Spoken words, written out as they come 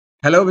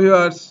Hello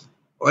viewers,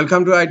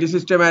 welcome to IT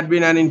System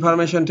Admin and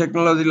Information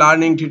Technology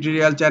Learning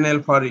tutorial channel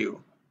for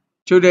you.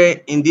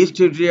 Today in this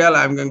tutorial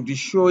I am going to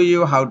show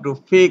you how to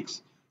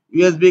fix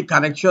USB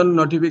connection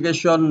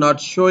notification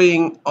not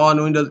showing on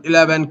Windows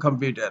 11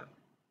 computer.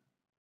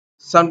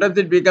 Sometimes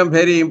it becomes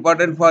very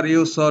important for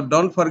you, so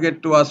don't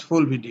forget to watch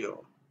full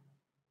video.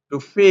 To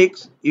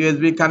fix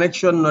USB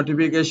connection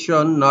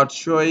notification not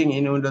showing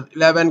in Windows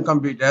 11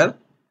 computer,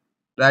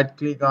 right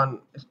click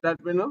on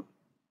Start menu,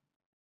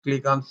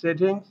 click on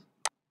Settings.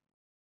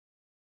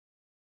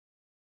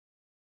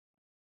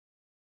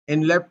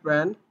 In left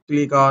pane,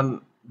 click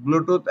on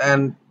Bluetooth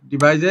and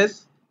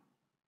devices,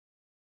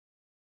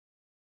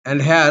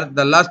 and here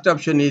the last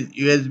option is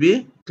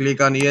USB.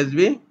 Click on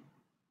USB,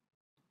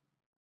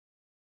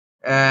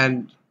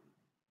 and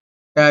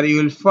here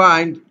you will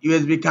find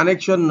USB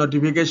connection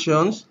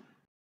notifications.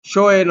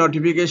 Show a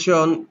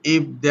notification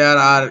if there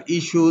are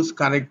issues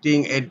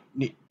connecting a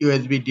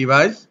USB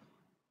device,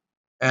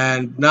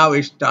 and now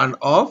it's turned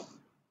off.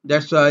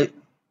 That's why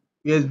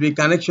USB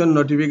connection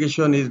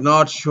notification is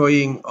not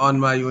showing on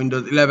my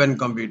Windows 11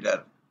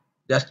 computer.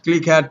 Just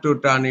click here to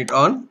turn it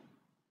on.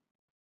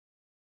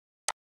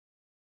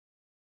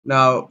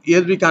 Now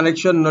USB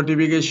connection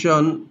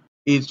notification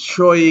is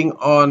showing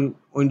on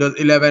Windows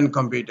 11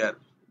 computer.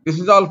 This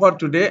is all for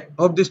today.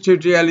 Hope this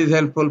tutorial is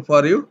helpful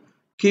for you.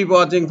 Keep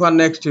watching for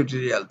next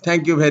tutorial.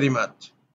 Thank you very much.